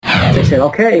said,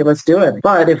 okay, let's do it.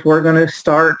 But if we're going to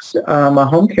start a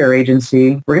home care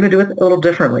agency, we're going to do it a little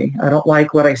differently. I don't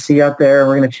like what I see out there.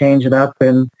 We're going to change it up,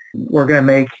 and we're going to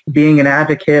make being an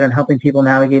advocate and helping people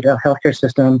navigate a healthcare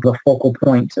system the focal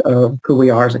point of who we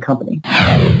are as a company.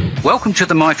 Welcome to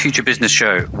the My Future Business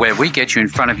Show, where we get you in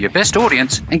front of your best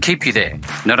audience and keep you there.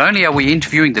 Not only are we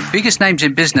interviewing the biggest names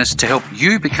in business to help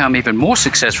you become even more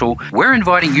successful, we're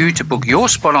inviting you to book your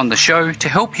spot on the show to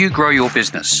help you grow your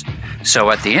business.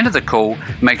 So at the end of the call,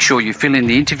 make sure you fill in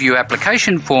the interview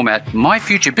application form at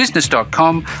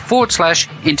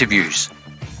myfuturebusiness.com/interviews.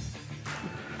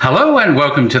 Hello and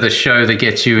welcome to the show that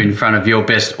gets you in front of your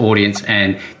best audience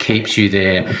and keeps you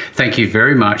there. Thank you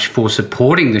very much for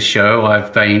supporting the show.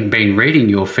 I've been reading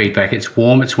your feedback. It's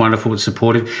warm, it's wonderful, it's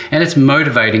supportive, and it's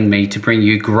motivating me to bring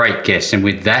you great guests. And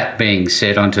with that being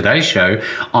said, on today's show,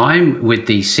 I'm with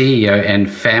the CEO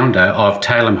and founder of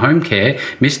Talem Home Care,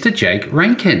 Mr. Jake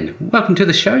Rankin. Welcome to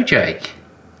the show, Jake.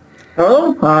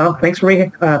 Hello. Thanks for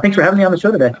having me on the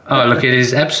show today. Oh, look, it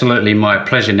is absolutely my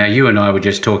pleasure. Now, you and I were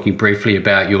just talking briefly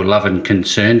about your love and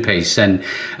concern piece, and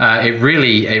it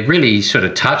really sort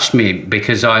of touched me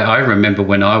because I remember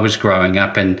when I was growing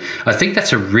up, and I think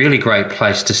that's a really great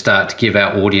place to start to give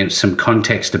our audience some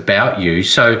context about you.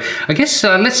 So I guess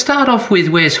let's start off with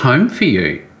where's home for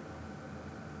you?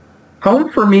 Home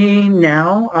for me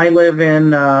now, I live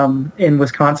in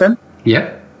Wisconsin.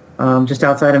 Yep. Just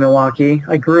outside of Milwaukee.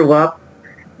 I grew up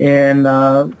in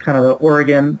kind of the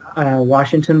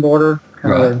Oregon-Washington border,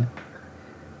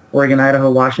 Oregon, Idaho,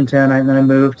 Washington. And then I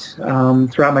moved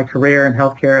throughout my career in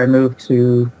healthcare. I moved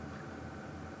to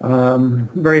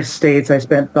various states. I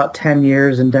spent about 10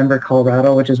 years in Denver,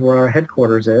 Colorado, which is where our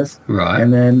headquarters is. Right.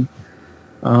 And then,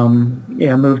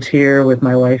 moved here with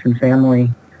my wife and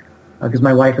family because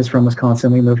my wife is from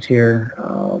Wisconsin. We moved here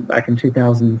back in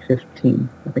 2015,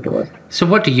 I think it was. So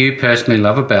what do you personally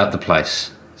love about the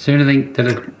place? Is there anything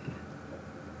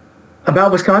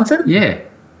about Wisconsin? Yeah.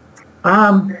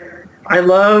 I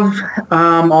love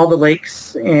all the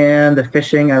lakes and the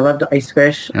fishing. I love to ice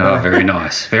fish. Oh, very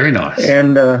nice. Very nice.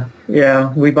 And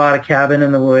we bought a cabin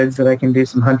in the woods that I can do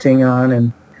some hunting on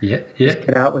and just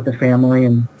get out with the family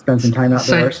and spend some time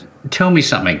outdoors. So tell me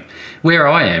something. Where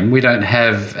I am, we don't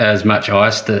have as much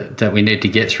ice that we need to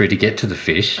get through to get to the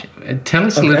fish. Tell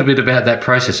us a little bit about that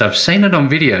process. I've seen it on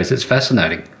videos. It's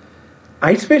fascinating.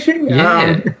 Ice fishing?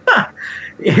 Yeah.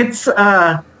 It's, you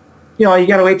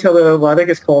got to wait till the weather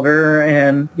gets colder.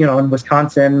 And, in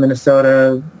Wisconsin,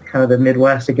 Minnesota, kind of the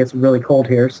Midwest, it gets really cold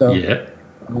here. So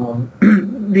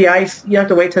the ice, you have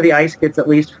to wait till the ice gets at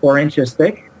least 4 inches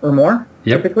thick or more,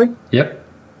 typically. Yep.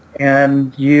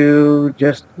 And you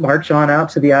just march on out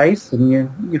to the ice, and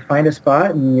you find a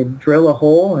spot, and you drill a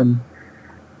hole, and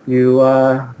you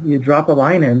drop a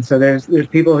line in. So there's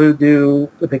people who do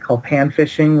what they call pan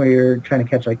fishing, where you're trying to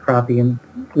catch like crappie and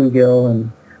bluegill and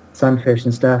sunfish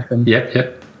and stuff. And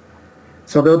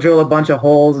so they'll drill a bunch of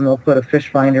holes, and they'll put a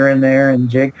fish finder in there and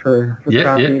jig for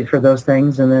crappie for those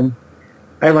things. And then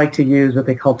I like to use what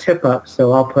they call tip up.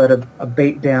 So I'll put a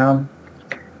bait down.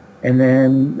 And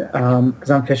then,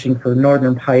 because I'm fishing for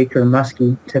northern pike or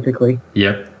muskie, typically.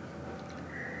 Yep.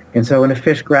 And so when a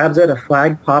fish grabs it, a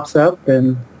flag pops up,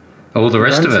 and all the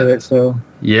rest of it. So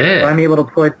I'm able to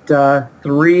put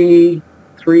three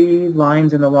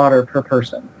lines in the water per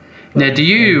person. Now, do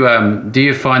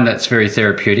you find that's very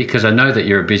therapeutic? Because I know that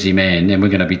you're a busy man, and we're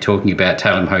going to be talking about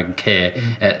Talem Home Care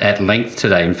at length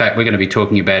today. In fact, we're going to be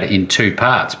talking about it in 2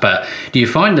 parts. But do you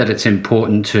find that it's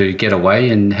important to get away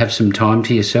and have some time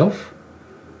to yourself?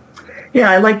 Yeah,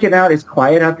 I like getting out. It's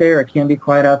quiet out there. It can be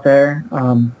quiet out there.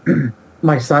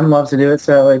 My son loves to do it,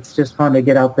 so it's just fun to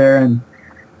get out there. And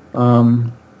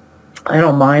I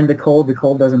don't mind the cold. The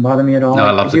cold doesn't bother me at all. No,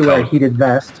 I love the cold. I do wear a heated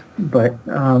vest, but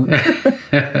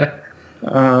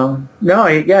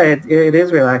it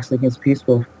is relaxing. It's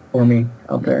peaceful for me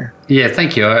out there. Yeah,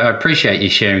 thank you. I appreciate you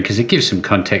sharing, because it gives some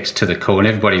context to the call, and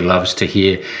everybody loves to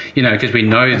hear, because we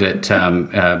know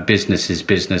that business is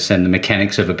business and the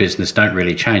mechanics of a business don't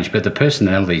really change, but the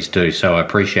personalities do, so I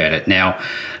appreciate it. Now,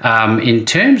 in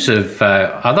terms of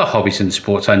other hobbies and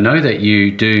sports, I know that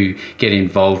you do get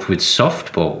involved with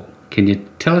softball. Can you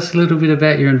tell us a little bit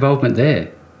about your involvement there?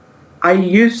 I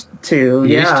used to.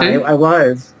 I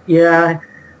was. Yeah.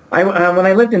 When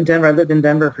I lived in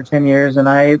Denver, for 10 years, and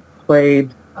I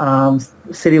played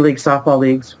city league softball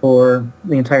leagues for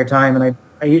the entire time. And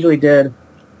I usually did,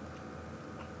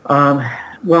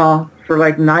 for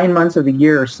like 9 months of the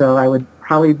year or so, I would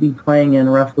probably be playing in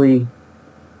roughly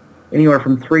anywhere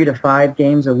from 3 to 5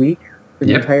 games a week for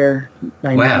the entire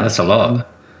 9 months. Wow, that's a lot.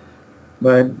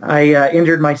 But I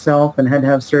injured myself and had to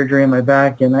have surgery on my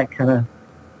back, and that kind of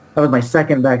that was my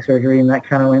second back surgery, and that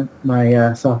kind of went my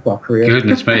softball career.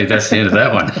 Goodness me, that's the end of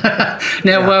that one.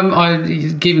 Now,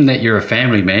 given that you're a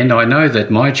family man, I know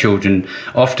that my children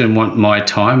often want my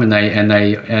time, and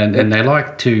they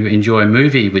like to enjoy a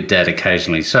movie with Dad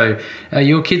occasionally. So, are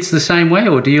your kids the same way,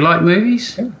 or do you like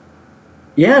movies?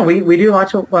 Yeah, we do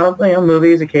watch a lot of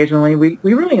movies occasionally. We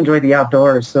really enjoy the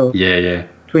outdoors. So yeah.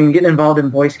 Between getting involved in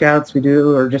Boy Scouts, we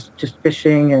do, or just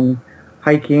fishing and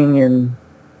hiking and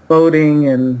boating,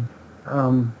 and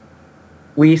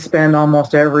we spend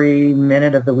almost every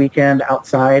minute of the weekend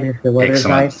outside if the weather's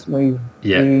nice. Do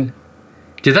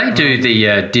they do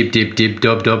the dib dib dib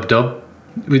dob dob dob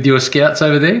with your scouts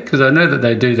over there? Because I know that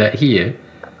they do that here.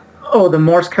 Oh, the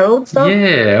Morse code stuff?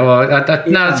 Yeah, well,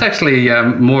 no, it's actually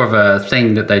more of a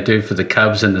thing that they do for the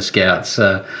Cubs and the Scouts.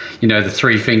 The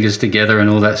 3 fingers together and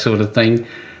all that sort of thing.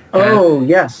 Oh,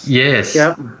 yes. Yes.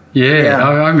 Yep. Yeah.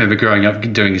 I remember growing up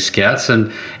doing Scouts.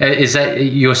 And is that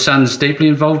your son's deeply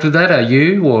involved with that? Are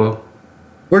you, or?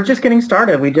 We're just getting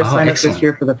started. We just signed excellent. up this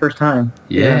year for the first time.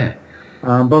 Yeah.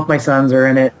 Both my sons are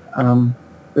in it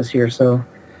this year, so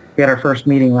we had our first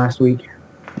meeting last week.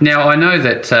 Now, I know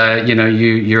that,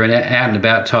 you're an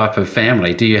out-and-about type of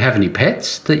family. Do you have any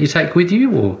pets that you take with you,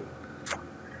 or?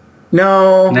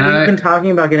 No. We've been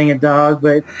talking about getting a dog,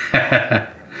 but...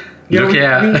 Look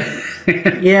out.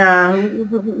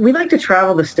 We like to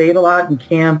travel the state a lot and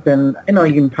camp, and I know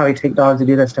you can probably take dogs to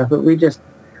do that stuff, but we just...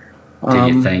 do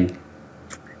your thing.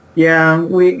 Yeah,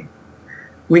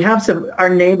 we have our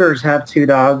neighbors have 2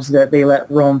 dogs that they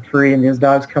let roam free, and these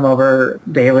dogs come over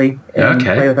daily and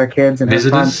play with our kids and have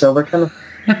fun. So we're kind of,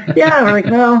 we're like,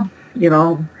 no, we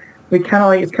it's kind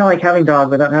of like having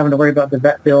dogs without having to worry about the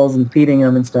vet bills and feeding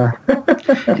them and stuff.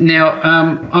 Now,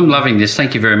 I'm loving this.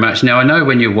 Thank you very much. Now, I know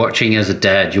when you're watching as a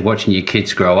dad, you're watching your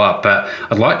kids grow up, but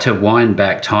I'd like to wind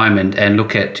back time and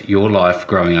look at your life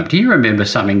growing up. Do you remember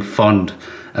something fond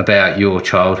about your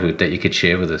childhood that you could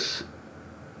share with us?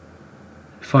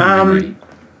 Memory.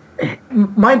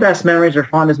 My best memories or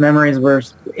fondest memories were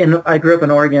I grew up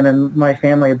in Oregon, and my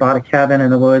family had bought a cabin in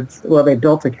the woods. Well, they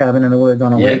built a cabin in the woods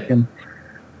on a lake, and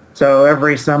so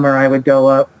every summer I would go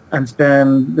up and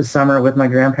spend the summer with my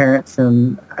grandparents,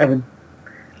 and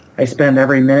I spend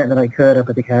every minute that I could up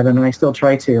at the cabin, and I still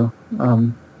try to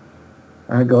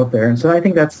go up there. And so I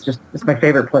think it's my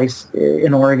favorite place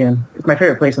in Oregon. It's my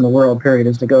favorite place in the world, period,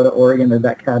 is to go to Oregon to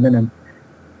that cabin. And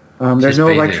there's no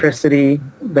electricity.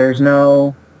 There's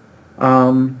no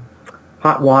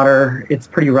hot water. It's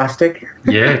pretty rustic.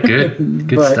 Yeah,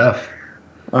 good but, stuff.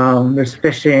 There's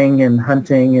fishing and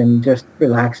hunting and just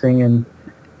relaxing, and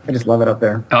I just love it up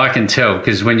there. I can tell,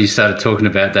 because when you started talking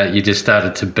about that, you just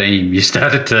started to beam. You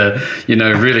started to,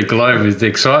 really glow with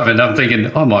excitement. I'm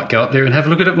thinking, I might go up there and have a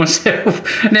look at it myself.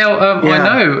 Now, I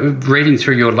know, reading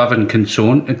through your love and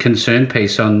concern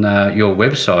piece on your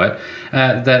website,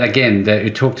 that you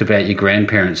talked about your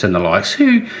grandparents and the likes.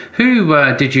 Who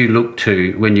did you look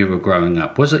to when you were growing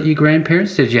up? Was it your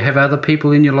grandparents? Did you have other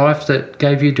people in your life that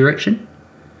gave you direction?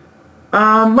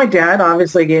 My dad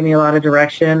obviously gave me a lot of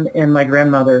direction, and my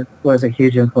grandmother was a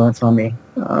huge influence on me.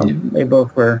 They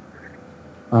both were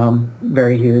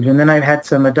very huge. And then I've had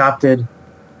some adopted,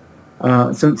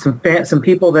 some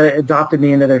people that adopted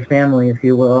me into their family, if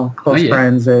you will, close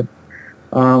friends that,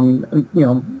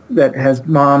 that has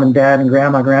mom and dad and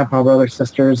grandma, grandpa, brothers,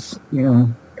 sisters.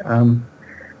 So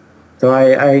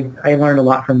I learned a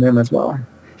lot from them as well.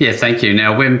 Yeah, thank you.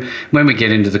 Now, when we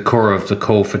get into the core of the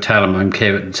call for Talem Home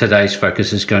Care, today's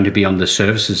focus is going to be on the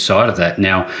services side of that.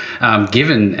 Now,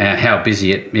 given how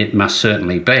busy it must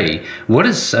certainly be, what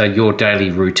does your daily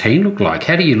routine look like?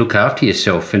 How do you look after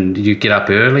yourself? And do you get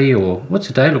up early, or what's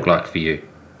a day look like for you?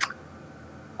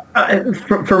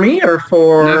 For me, or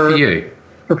for... No, for you.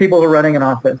 For people who are running an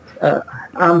office.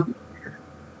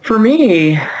 For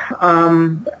me,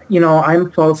 I'm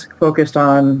focused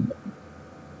on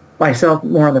myself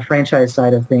more on the franchise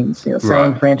side of things,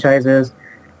 selling franchises,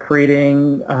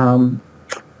 creating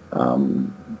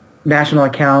national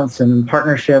accounts and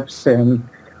partnerships, and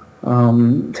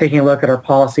taking a look at our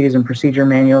policies and procedure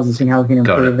manuals and seeing how we can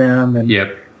improve them,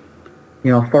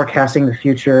 and forecasting the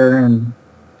future and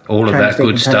all of that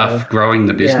good stuff, growing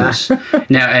the business. Yeah.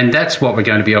 Now, and that's what we're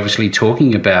going to be obviously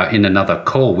talking about in another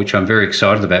call, which I'm very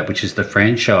excited about, which is the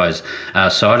franchise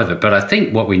side of it. But I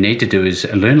think what we need to do is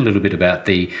learn a little bit about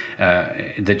the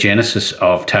genesis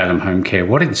of Talem Home Care.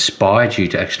 What inspired you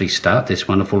to actually start this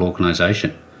wonderful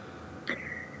organisation?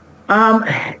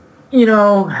 I've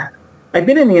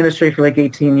been in the industry for like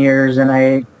 18 years, and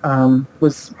I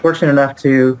was fortunate enough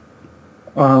to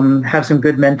have some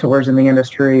good mentors in the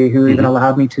industry who even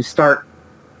allowed me to start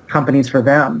companies for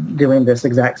them doing this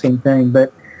exact same thing.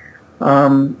 But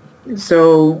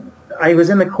So I was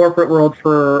in the corporate world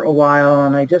for a while,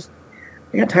 and I got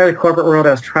tired of the corporate world.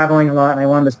 I was traveling a lot, and I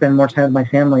wanted to spend more time with my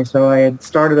family. So I had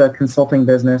started a consulting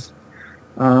business,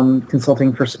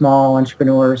 consulting for small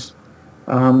entrepreneurs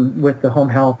with the home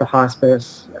health, the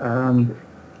hospice,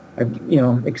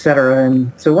 et cetera.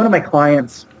 And so one of my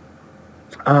clients,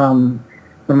 one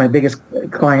of my biggest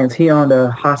clients, he owned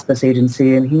a hospice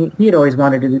agency, and he had always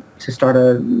wanted to start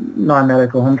a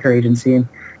non-medical home care agency. And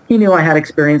he knew I had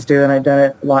experience doing it. I'd done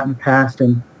it a lot in the past,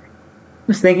 and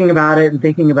was thinking about it.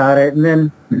 And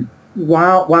then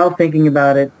while thinking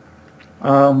about it,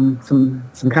 some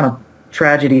kind of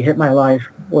tragedy hit my life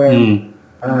where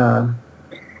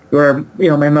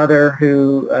my mother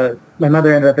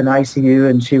ended up in the ICU,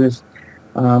 and she was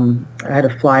I had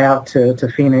to fly out to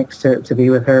Phoenix to be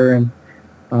with her, and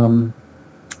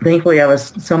thankfully I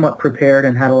was somewhat prepared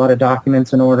and had a lot of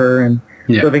documents in order and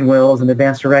living wills and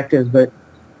advance directives, but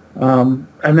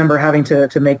I remember having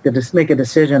to make a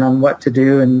decision on what to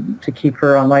do and to keep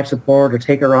her on life support or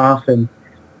take her off, and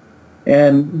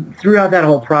throughout that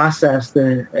whole process,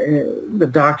 the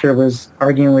doctor was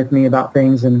arguing with me about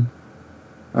things, and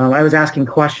I was asking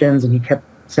questions, and he kept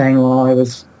saying, "Well, I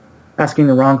was asking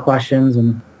the wrong questions,"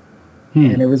 and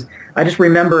I just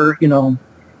remember,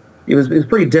 it was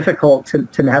pretty difficult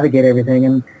to navigate everything,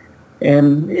 and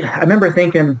I remember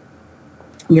thinking,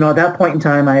 at that point in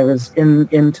time, I was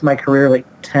into my career like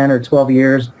 10 or 12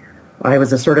 years. I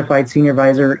was a certified senior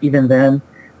advisor. Even then,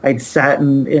 I'd sat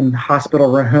in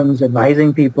hospital rooms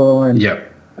advising people, and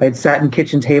I'd sat in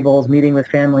kitchen tables meeting with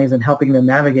families and helping them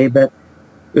navigate. But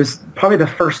it was probably the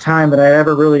first time that I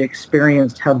ever really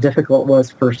experienced how difficult it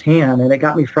was firsthand, and it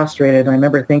got me frustrated. And I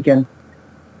remember thinking,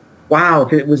 wow,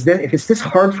 if it's this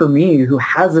hard for me, who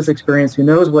has this experience, who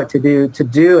knows what to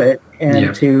do it,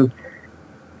 and to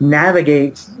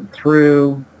navigate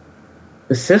through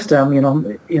the system,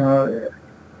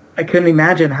 I couldn't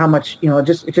imagine how much,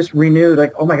 it just renewed,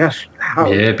 like, oh my gosh,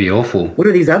 it'd be awful. What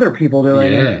are these other people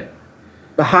doing? Yeah.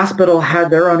 The hospital had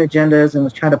their own agendas and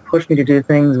was trying to push me to do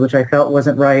things which I felt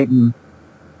wasn't right. And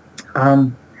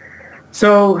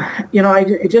so,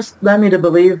 it just led me to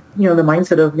believe, the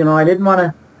mindset of,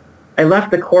 I left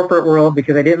the corporate world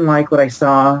because I didn't like what I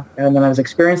saw, and then I was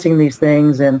experiencing these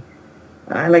things, and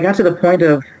I got to the point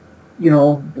of,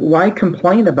 why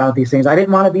complain about these things? I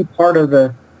didn't want to be part of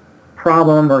the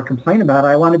problem or complain about it.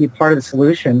 I wanted to be part of the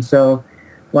solution. So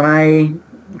when I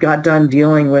got done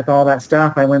dealing with all that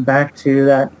stuff, I went back to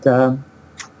that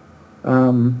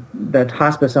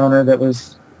hospice owner that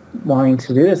was wanting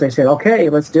to do this. I said, okay,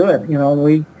 let's do it.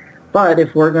 But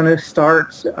if we're going to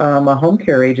start a home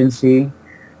care agency,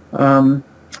 we're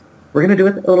going to do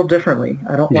it a little differently.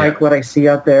 I don't like what I see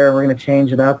out there. We're going to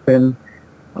change it up, and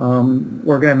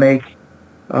we're going to make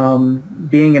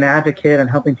being an advocate and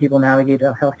helping people navigate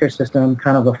a healthcare system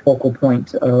kind of a focal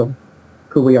point of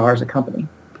who we are as a company.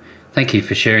 Thank you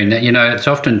for sharing that. It's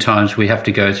oftentimes we have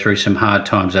to go through some hard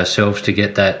times ourselves to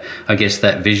get that, I guess,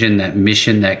 that vision, that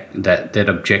mission, that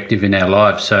objective in our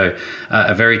lives. So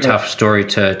a very tough story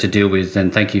to deal with,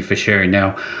 and thank you for sharing.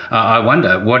 Now, I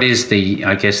wonder, what is the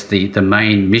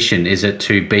main mission? Is it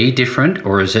to be different,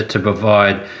 or is it to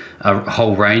provide a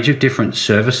whole range of different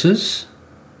services?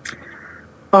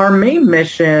 Our main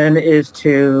mission is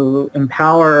to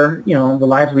empower, the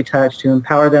lives we touch, to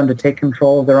empower them to take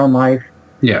control of their own life.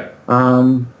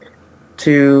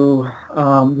 To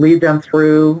lead them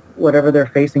through whatever they're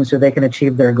facing so they can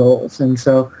achieve their goals. And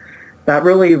so that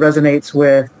really resonates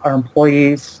with our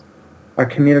employees, our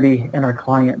community, and our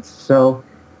clients. So,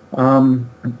 and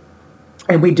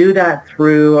we do that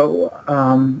through,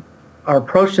 our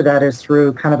approach to that is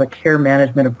through kind of a care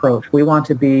management approach. We want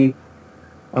to be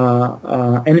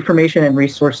an information and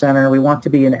resource center. We want to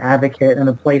be an advocate and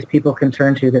a place people can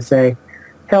turn to say,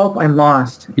 help, I'm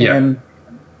lost. And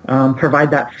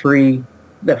provide that free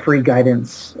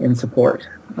guidance and support.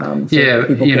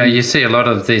 You see a lot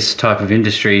of this type of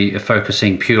industry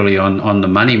focusing purely on the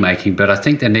money making, but I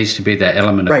think there needs to be that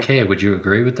element of care. Would you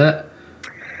agree with that?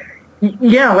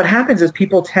 Yeah, what happens is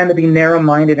people tend to be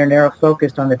narrow-minded or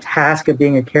narrow-focused on the task of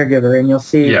being a caregiver, and you'll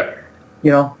see,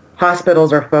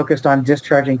 hospitals are focused on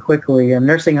discharging quickly, and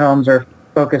nursing homes are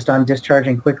focused on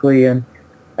discharging quickly, and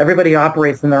everybody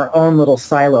operates in their own little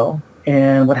silo.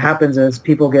 And what happens is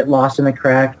people get lost in the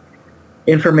crack.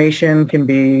 Information can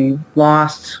be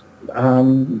lost,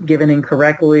 given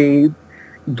incorrectly,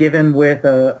 given with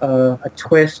a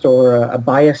twist or a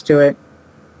bias to it,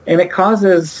 and it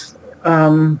causes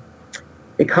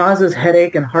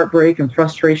headache and heartbreak and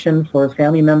frustration for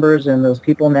family members and those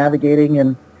people navigating.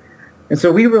 And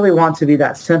so we really want to be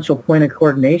that central point of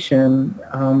coordination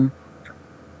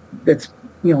that's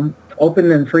open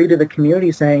and free to the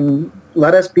community, saying,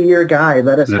 let us be your guide.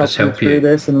 Let us help you through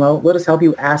this, and let us help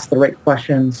you ask the right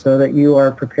questions so that you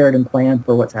are prepared and planned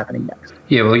for what's happening next.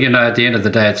 Yeah, well, at the end of the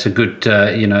day, it's a good,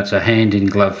 it's a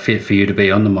hand-in-glove fit for you to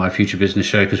be on the My Future Business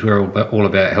show, because we're all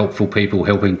about helpful people,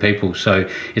 helping people. So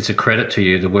it's a credit to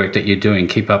you, the work that you're doing.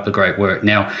 Keep up the great work.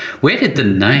 Now, where did the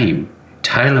name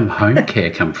Talem Home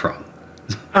Care come from?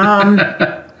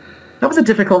 That was a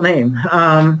difficult name.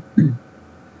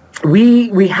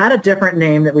 We had a different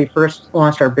name that we first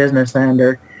launched our business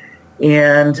under,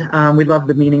 and we loved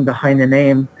the meaning behind the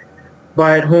name.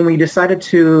 But when we decided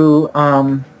to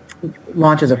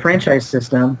launch as a franchise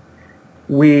system,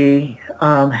 we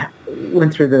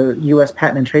went through the U.S.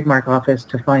 Patent and Trademark Office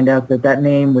to find out that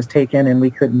name was taken and we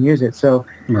couldn't use it. So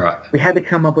we had to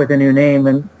come up with a new name,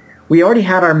 and we already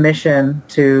had our mission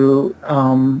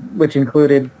which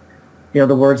included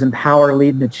the words empower,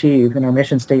 lead, and achieve in our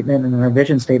mission statement and in our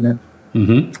vision statement.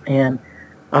 Mm-hmm.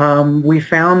 And we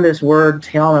found this word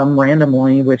Talem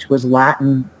randomly, which was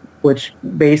Latin, which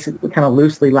basically kind of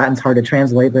loosely, Latin's hard to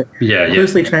translate, but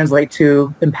loosely translate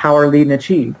to empower, lead, and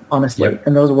achieve, honestly. Yep.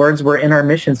 And those words were in our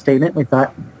mission statement. We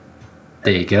thought,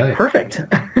 there you go. Perfect.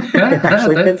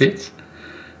 It fits.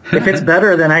 It fits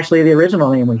better than actually the original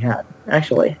name we had,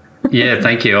 actually. Yeah,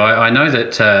 thank you. I know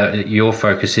that your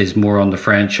focus is more on the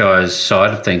franchise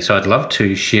side of things, so I'd love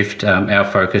to shift our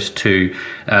focus to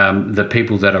the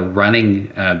people that are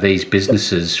running these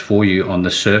businesses for you on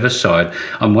the service side.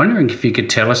 I'm wondering if you could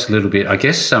tell us a little bit, I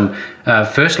guess,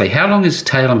 firstly, how long has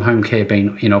Talem Home Care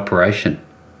been in operation?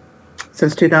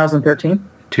 Since 2013.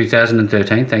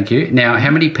 2013, thank you. Now, how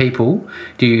many people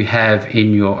do you have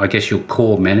in your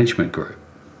core management group?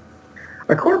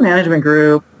 Our core management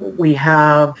group, we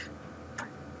have...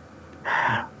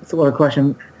 It's a little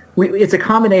question. It's a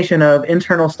combination of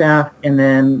internal staff and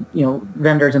then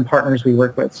vendors and partners we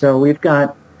work with. So we've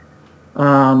got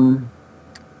seven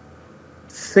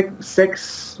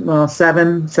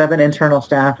internal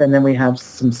staff, and then we have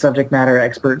some subject matter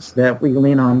experts that we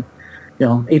lean on.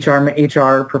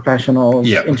 HR professionals,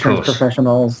 insurance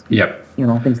professionals. Yep.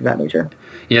 Things of that nature.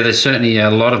 Yeah, there's certainly a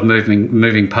lot of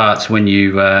moving parts when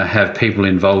you have people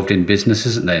involved in business,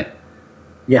 isn't there?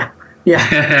 Yeah.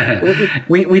 Yeah,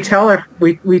 we tell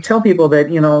people that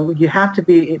you have to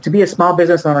be a small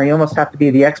business owner. You almost have to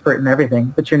be the expert in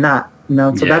everything, but you're not.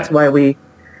 So that's why we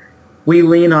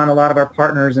lean on a lot of our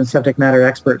partners and subject matter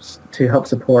experts to help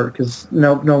support, because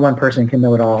no one person can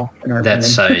know it all. In our That's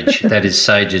sage. That is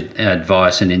sage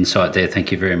advice and insight there.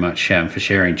 Thank you very much for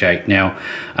sharing, Jake. Now,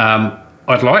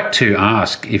 I'd like to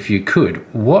ask, if you could,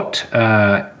 what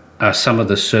are some of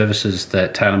the services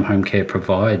that Talem Home Care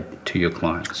provide to your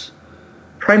clients?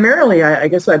 Primarily, I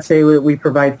guess I'd say we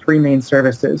provide three main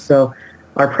services. So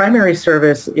our primary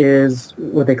service is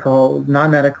what they call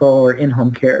non-medical or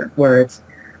in-home care, where it's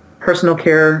personal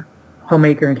care,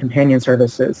 homemaker, and companion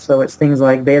services. So it's things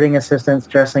like bathing assistance,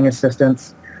 dressing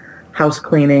assistance, house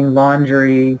cleaning,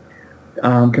 laundry,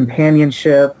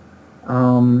 companionship,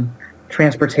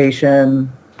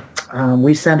 transportation.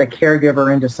 We send a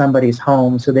caregiver into somebody's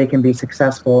home so they can be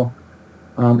successful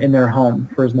in their home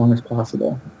for as long as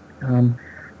possible.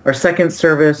 Our second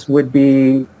service would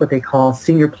be what they call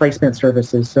senior placement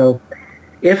services. So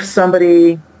if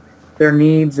somebody, their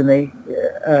needs and they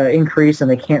increase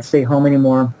and they can't stay home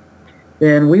anymore,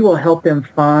 then we will help them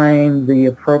find the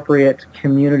appropriate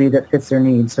community that fits their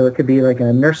needs. So it could be like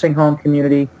a nursing home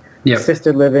community,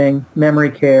 assisted living,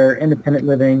 memory care, independent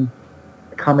living,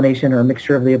 a combination or a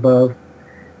mixture of the above.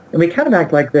 And we kind of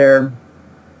act like they're,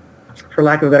 for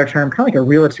lack of a better term, kind of like a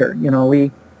realtor.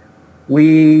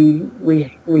 We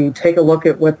take a look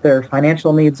at what their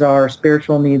financial needs are,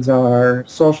 spiritual needs are,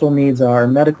 social needs are,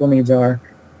 medical needs are,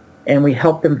 and we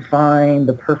help them find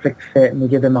the perfect fit, and we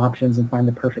give them options and find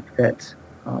the perfect fit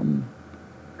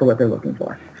for what they're looking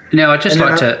for. Now, I'd just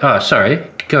like to... sorry.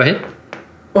 Go ahead.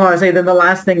 Well, I say then the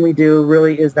last thing we do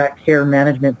really is that care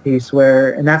management piece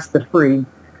and that's the free.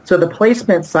 So the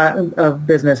placement side of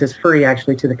business is free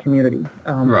actually to the community.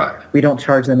 Right. We don't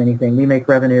charge them anything. We make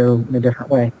revenue in a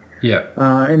different way. Yeah.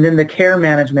 And then the care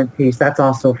management piece, that's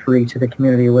also free to the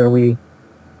community, where we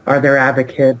are their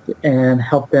advocate and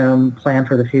help them plan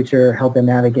for the future, help them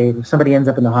navigate. If somebody ends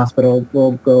up in the hospital,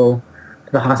 we'll go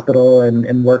to the hospital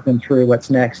and work them through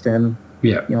what's next and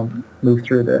move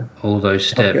through all those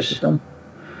steps. System.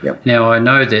 Yep. Now, I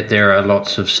know that there are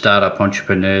lots of startup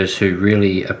entrepreneurs who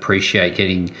really appreciate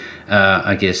getting,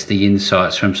 the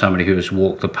insights from somebody who has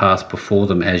walked the path before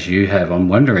them, as you have. I'm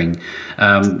wondering,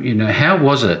 how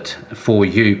was it for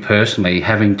you personally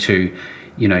having to,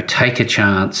 take a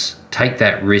chance, take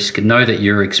that risk, know that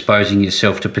you're exposing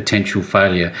yourself to potential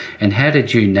failure? And how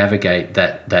did you navigate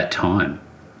that time?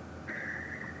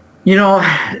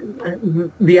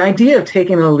 The idea of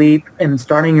taking a leap and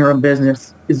starting your own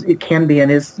business is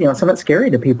somewhat scary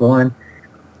to people. And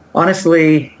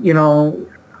honestly,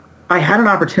 I had an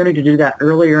opportunity to do that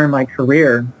earlier in my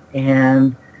career,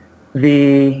 and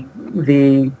the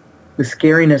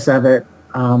scariness of it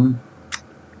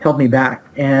held me back,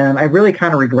 and I really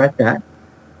kind of regret that.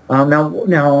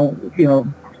 Now,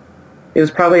 it was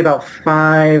probably about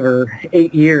 5 or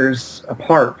 8 years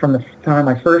apart from the time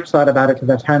I first thought about it to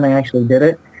the time I actually did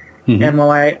it. Mm-hmm. And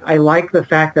while I like the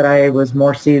fact that I was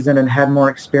more seasoned and had more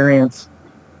experience,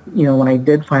 when I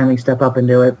did finally step up and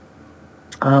do it,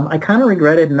 I kind of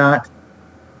regretted not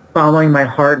following my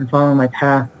heart and following my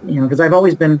path, because I've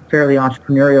always been fairly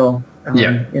entrepreneurial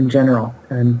in general.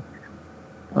 And,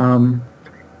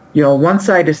 once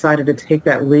I decided to take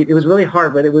that leap, it was really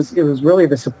hard, but it was really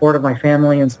the support of my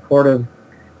family and and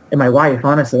my wife,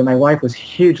 honestly. My wife was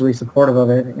hugely supportive of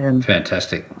it. And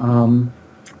fantastic.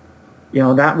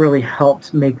 That really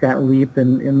helped make that leap.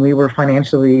 And we were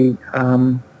financially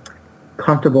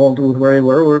comfortable with where we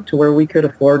were to where we could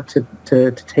afford to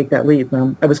take that leap.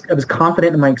 I was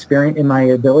confident in my experience, in my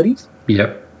abilities.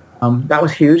 Yep. That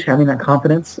was huge, having that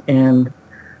confidence. And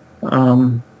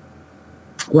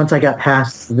once I got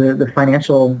past the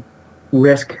financial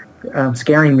risk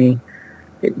scaring me,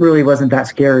 it really wasn't that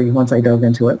scary once I dove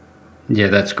into it. Yeah,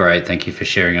 that's great. Thank you for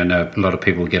sharing. I know a lot of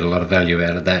people get a lot of value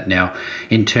out of that. Now,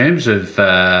 in terms of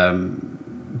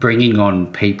bringing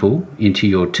on people into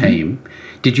your team,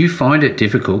 did you find it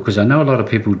difficult? Because I know a lot of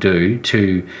people do,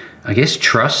 to, I guess,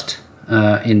 trust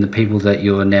in the people that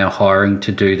you're now hiring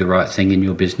to do the right thing in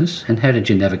your business. And how did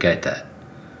you navigate that?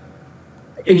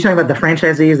 Are you talking about the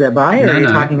franchisees that buy? Or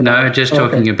talking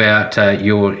about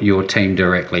your team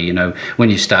directly, when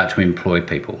you start to employ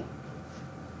people.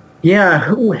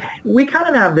 Yeah, we kind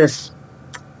of have this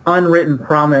unwritten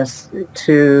promise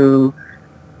to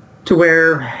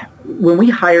where when we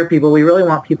hire people, we really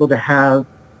want people to have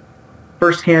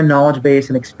firsthand knowledge base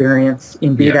and experience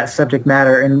in that subject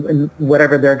matter and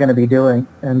whatever they're going to be doing.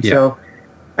 And so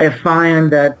I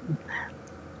find that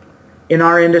in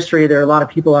our industry, there are a lot of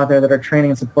people out there that are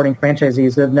training and supporting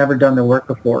franchisees that have never done their work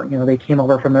before. They came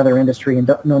over from another industry and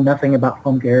don't know nothing about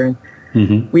home care.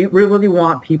 And we really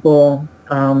want people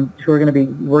who are going to be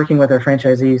working with our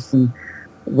franchisees and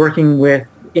working with,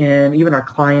 and even our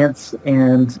clients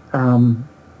and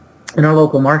in our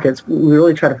local markets. We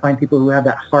really try to find people who have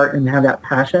that heart and have that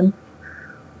passion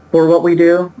for what we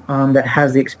do, that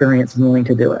has the experience and willing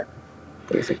to do it,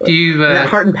 basically. That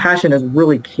heart and passion is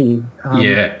really key.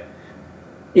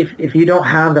 If you don't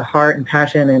have the heart and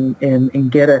passion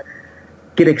and get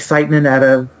excitement out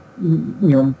of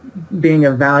being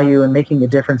of value and making a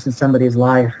difference in somebody's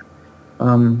life,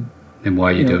 then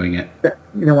why are you doing it?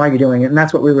 Why are you doing it? And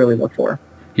that's what we really look for.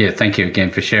 Yeah, thank you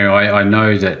again for sharing. I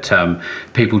know that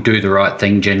people do the right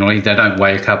thing generally. They don't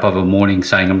wake up of a morning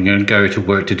saying, I'm going to go to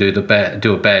work to do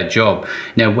a bad job.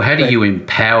 Now, how do you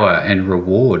empower and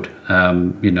reward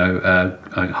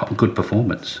a good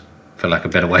performance, for lack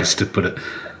of better ways to put it?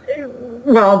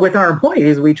 Well, with our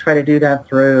employees, we try to do that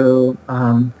through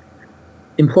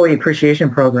employee appreciation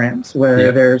programs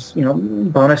where there's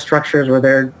bonus structures where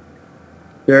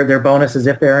their bonus is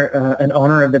if they're an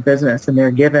owner of the business, and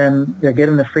they're given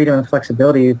the freedom and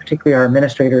flexibility, particularly our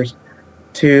administrators,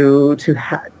 to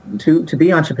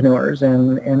be entrepreneurs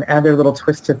and add their little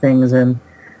twist to things and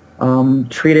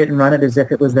treat it and run it as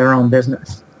if it was their own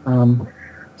business.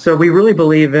 So we really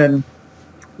believe in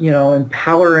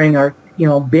empowering our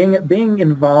being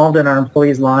involved in our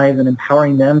employees' lives and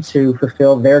empowering them to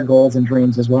fulfill their goals and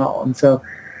dreams as well. And so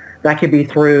that could be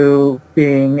through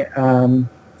being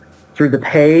through the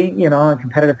pay, and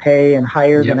competitive pay and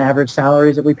higher than average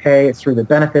salaries that we pay. It's through the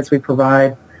benefits we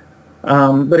provide.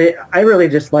 But I really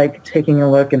just like taking a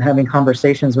look and having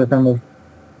conversations with them of,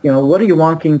 what are you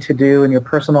wanting to do in your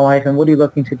personal life, and what are you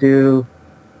looking to do,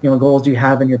 goals you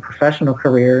have in your professional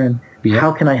career, and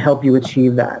how can I help you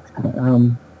achieve that?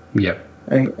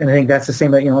 I think that's the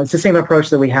same, it's the same approach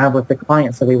that we have with the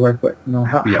clients that we work with.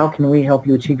 How can we help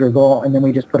you achieve your goal? And then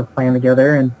we just put a plan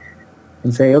together and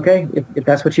say, okay, if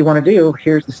that's what you want to do,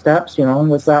 here's the steps,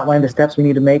 let's outline the steps we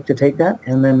need to make to take that.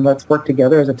 And then let's work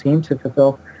together as a team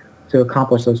to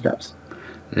accomplish those steps.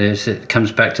 It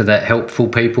comes back to that helpful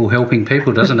people helping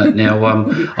people, doesn't it? Now,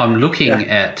 I'm looking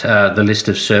at the list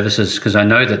of services because I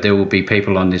know that there will be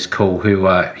people on this call who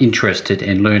are interested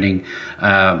in learning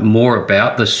more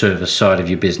about the service side of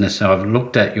your business. So I've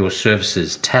looked at your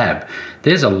services tab.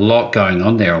 There's a lot going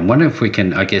on there. I wonder if we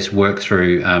can, I guess, work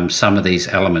through some of these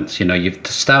elements. You've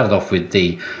started off with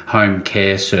the home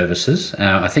care services.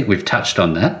 I think we've touched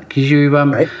on that. Could you,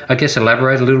 I guess,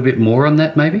 elaborate a little bit more on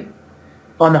that maybe?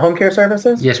 On the home care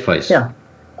services? Yes, please. Yeah.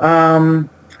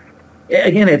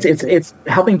 Again, it's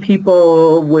helping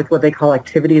people with what they call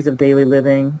activities of daily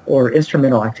living or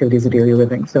instrumental activities of daily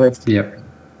living. So it's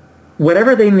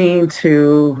whatever they need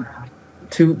to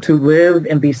live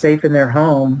and be safe in their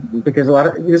home, because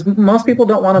most people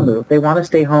don't want to move. They want to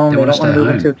stay home. They don't want to move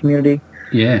into a community.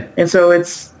 Yeah. And so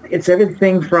it's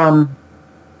everything from,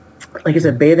 like I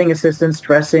said, bathing assistance,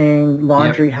 dressing,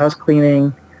 laundry, house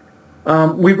cleaning.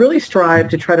 We really strive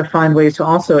to try to find ways to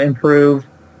also improve,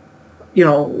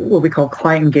 what we call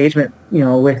client engagement,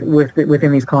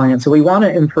 within these clients. So we want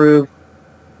to improve,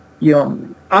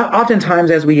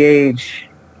 oftentimes as we age,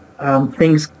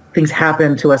 things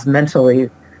happen to us mentally.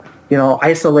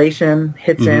 Isolation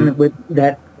hits in with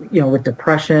that, with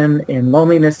depression and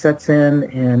loneliness sets in,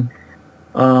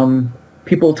 and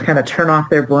people kind of turn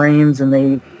off their brains, and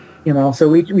they, so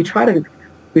we try to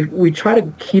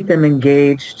keep them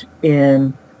engaged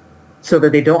so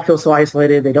that they don't feel so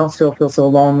isolated, they don't still feel so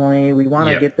lonely. We want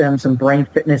to get them some brain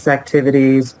fitness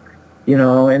activities,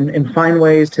 and find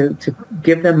ways to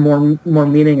give them more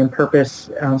meaning and purpose,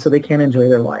 so they can enjoy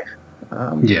their life.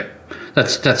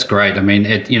 That's great. I mean,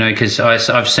 because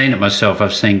I've seen it myself.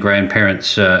 I've seen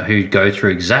grandparents who go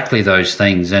through exactly those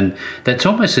things, and that's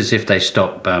almost as if they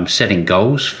stop setting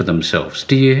goals for themselves.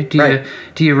 Do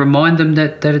you remind them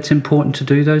that it's important to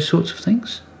do those sorts of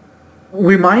things?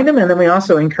 We remind them, and then we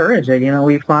also encourage it.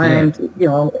 We find,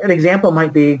 an example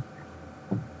might be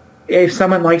if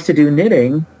someone likes to do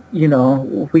knitting.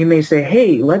 We may say,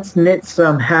 hey, let's knit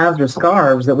some halves or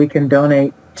scarves that we can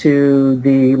donate to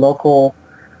the local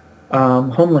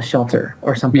homeless shelter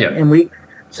or something. And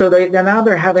now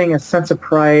they're having a sense of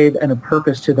pride and a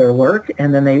purpose to their work,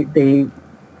 and then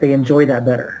they enjoy that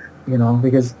better,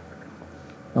 because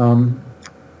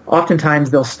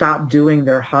oftentimes they'll stop doing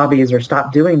their hobbies or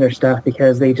stop doing their stuff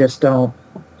because they just don't,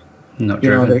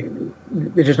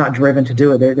 they're just not driven to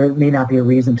do it. There may not be a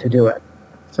reason to do it.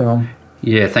 So.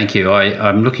 Yeah, thank you.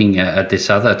 I'm looking at this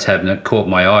other tab that caught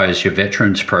my eye is your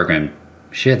veterans program.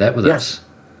 Share that with us.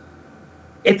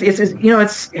 There's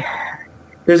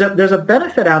a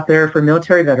benefit out there for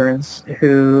military veterans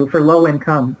for low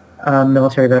income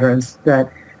military veterans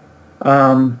that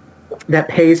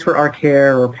pays for our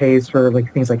care or pays for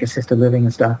like things like assisted living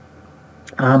and stuff.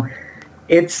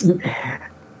 It's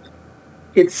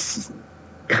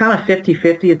kind of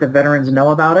 50-50 if the veterans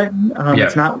know about it.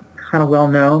 It's not kind of well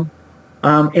known.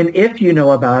 And if you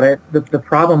know about it, the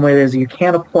problem with it is you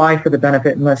can't apply for the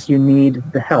benefit unless you need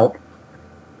the help.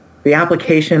 The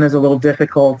application is a little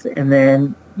difficult, and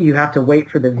then you have to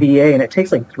wait for the VA, and it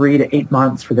takes like 3 to 8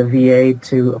 months for the VA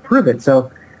to approve it.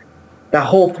 So that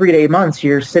whole 3 to 8 months,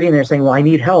 you're sitting there saying, well, I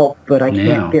need help, but I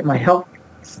can't get my help,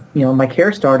 my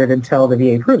care started until the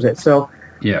VA approves it. So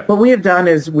what we have done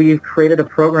is we've created a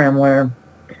program where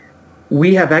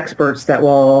we have experts that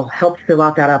will help fill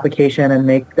out that application and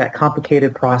make that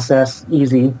complicated process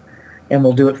easy, and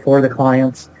we'll do it for the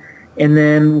clients. And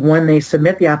then when they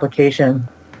submit the application,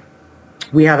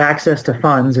 we have access to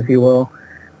funds, if you will,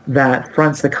 that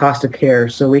fronts the cost of care.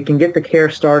 So we can get the care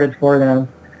started for them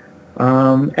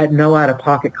at no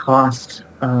out-of-pocket cost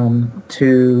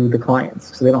to the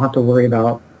clients. So they don't have to worry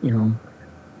about, how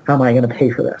am I going to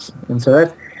pay for this? And so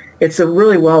it's a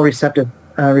really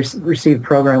received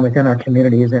program within our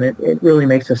communities, and it really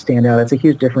makes us stand out. It's a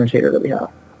huge differentiator that we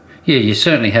have. Yeah, you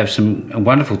certainly have some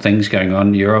wonderful things going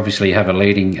on. You obviously have a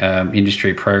leading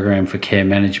industry program for care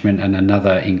management and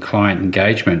another in client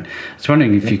engagement. I was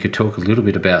wondering if you could talk a little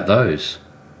bit about those.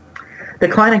 The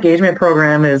client engagement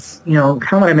program is, kind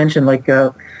of what I mentioned, like,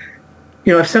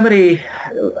 if somebody,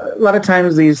 a lot of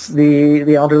times the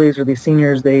elderlies or these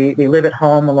seniors, they live at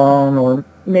home alone, or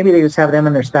maybe they just have them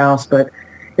and their spouse, but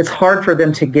it's hard for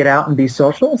them to get out and be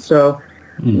social. So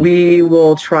we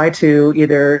will try to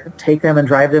either take them and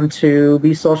drive them to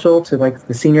be social, to like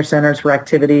the senior centers for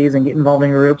activities and get involved in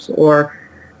groups, or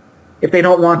if they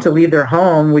don't want to leave their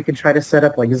home, we can try to set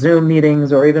up like Zoom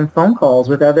meetings or even phone calls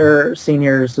with other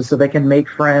seniors so they can make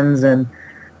friends and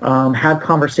have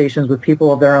conversations with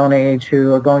people of their own age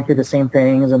who are going through the same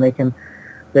things, and they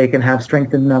can have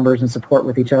strength in numbers and support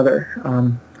with each other.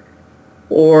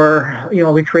 or,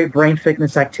 we create brain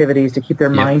fitness activities to keep their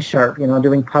mind sharp,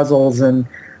 doing puzzles and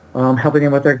helping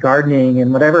them with their gardening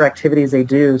and whatever activities they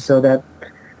do, so that,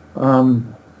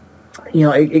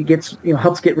 it gets,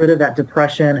 helps get rid of that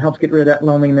depression, helps get rid of that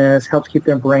loneliness, helps keep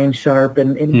their brain sharp,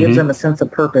 and gives them a sense of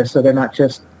purpose, so they're not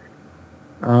just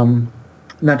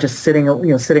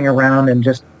sitting around and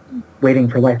just waiting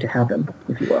for life to happen,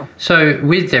 if you will. So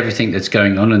with everything that's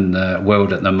going on in the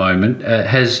world at the moment,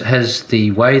 has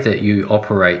the way that you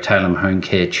operate Talem Home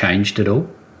Care changed at all?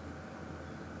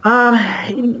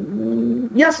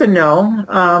 Yes and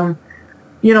no.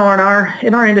 In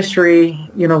our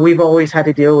industry, we've always had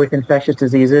to deal with infectious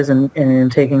diseases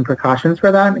and taking precautions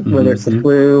for that, whether it's the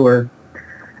flu or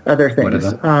other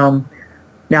things.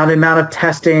 Now, the amount of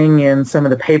testing and some of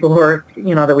the paperwork,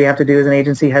 that we have to do as an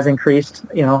agency has increased,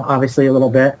 obviously a little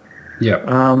bit. Yeah.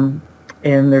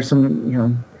 And there's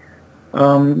some,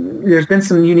 there's been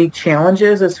some unique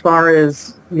challenges as far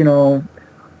as, more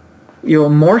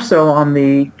so on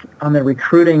the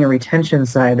recruiting and retention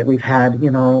side that we've had,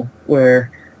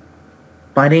 where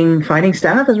finding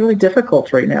staff is really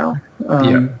difficult right now.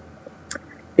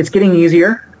 It's getting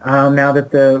easier now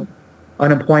that the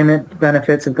unemployment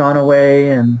benefits have gone away,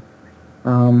 and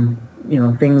people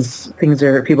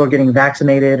are getting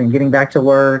vaccinated and getting back to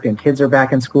work, and kids are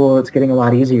back in school. It's getting a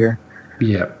lot easier.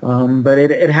 Yeah. But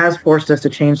it has forced us to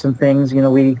change some things.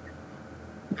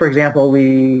 For example,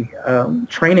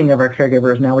 training of our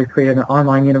caregivers. Now we've created an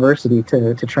online university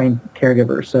to train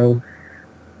caregivers, so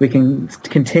we can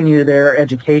continue their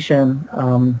education,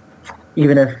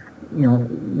 even if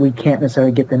we can't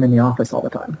necessarily get them in the office all the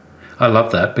time. I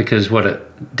love that, because what it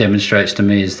demonstrates to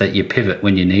me is that you pivot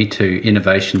when you need to.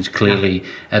 Innovation's clearly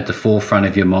at the forefront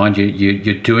of your mind.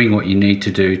 You're doing what you need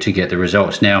to do to get the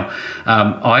results. Now,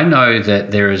 I know that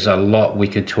there is a lot we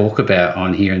could talk about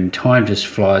on here, and time just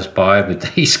flies by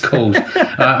with these calls.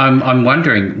 I'm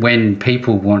wondering, when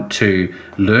people want to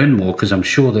learn more, because I'm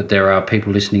sure that there are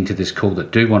people listening to this call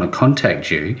that do want to contact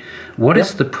you, what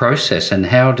is the process, and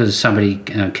how does somebody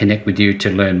connect with you to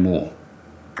learn more?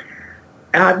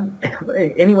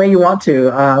 Any way you want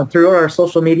to. Through our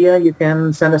social media, you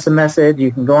can send us a message. You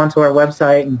can go onto our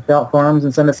website and fill out forms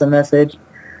and send us a message.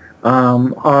 We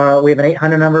have an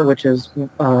 800 number, which is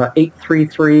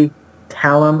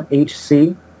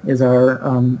 833-TALEM-HC is our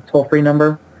toll-free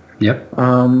number. Yep.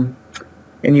 And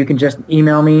you can just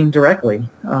email me directly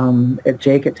at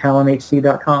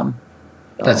jake@talemhc.com.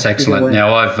 That's excellent.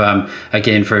 Now, I've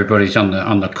again, for everybody who's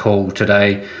on the call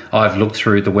today, I've looked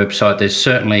through the website. There's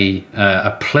certainly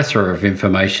a plethora of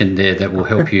information there that will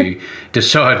help you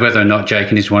decide whether or not Jake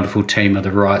and his wonderful team are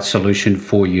the right solution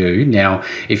for you. Now,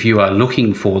 if you are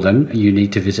looking for them, you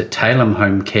need to visit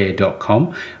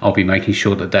talemhomecare.com. I'll be making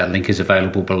sure that link is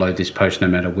available below this post. No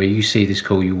matter where you see this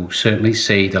call, you will certainly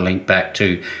see the link back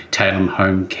to Talem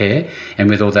Home Care.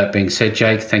 And with all that being said,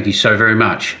 Jake, thank you so very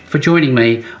much for joining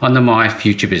me on the My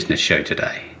Future Business Show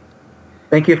today.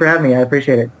 Thank you for having me. I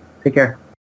appreciate it. Take care.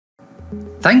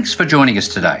 Thanks for joining us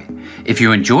today. If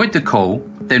you enjoyed the call,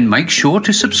 then make sure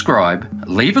to subscribe,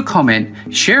 leave a comment,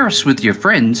 share us with your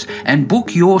friends, and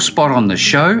book your spot on the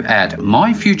show at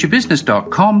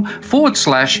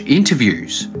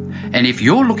myfuturebusiness.com/interviews. And if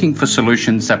you're looking for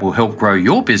solutions that will help grow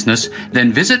your business,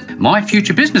 then visit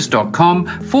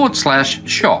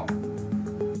myfuturebusiness.com/shop.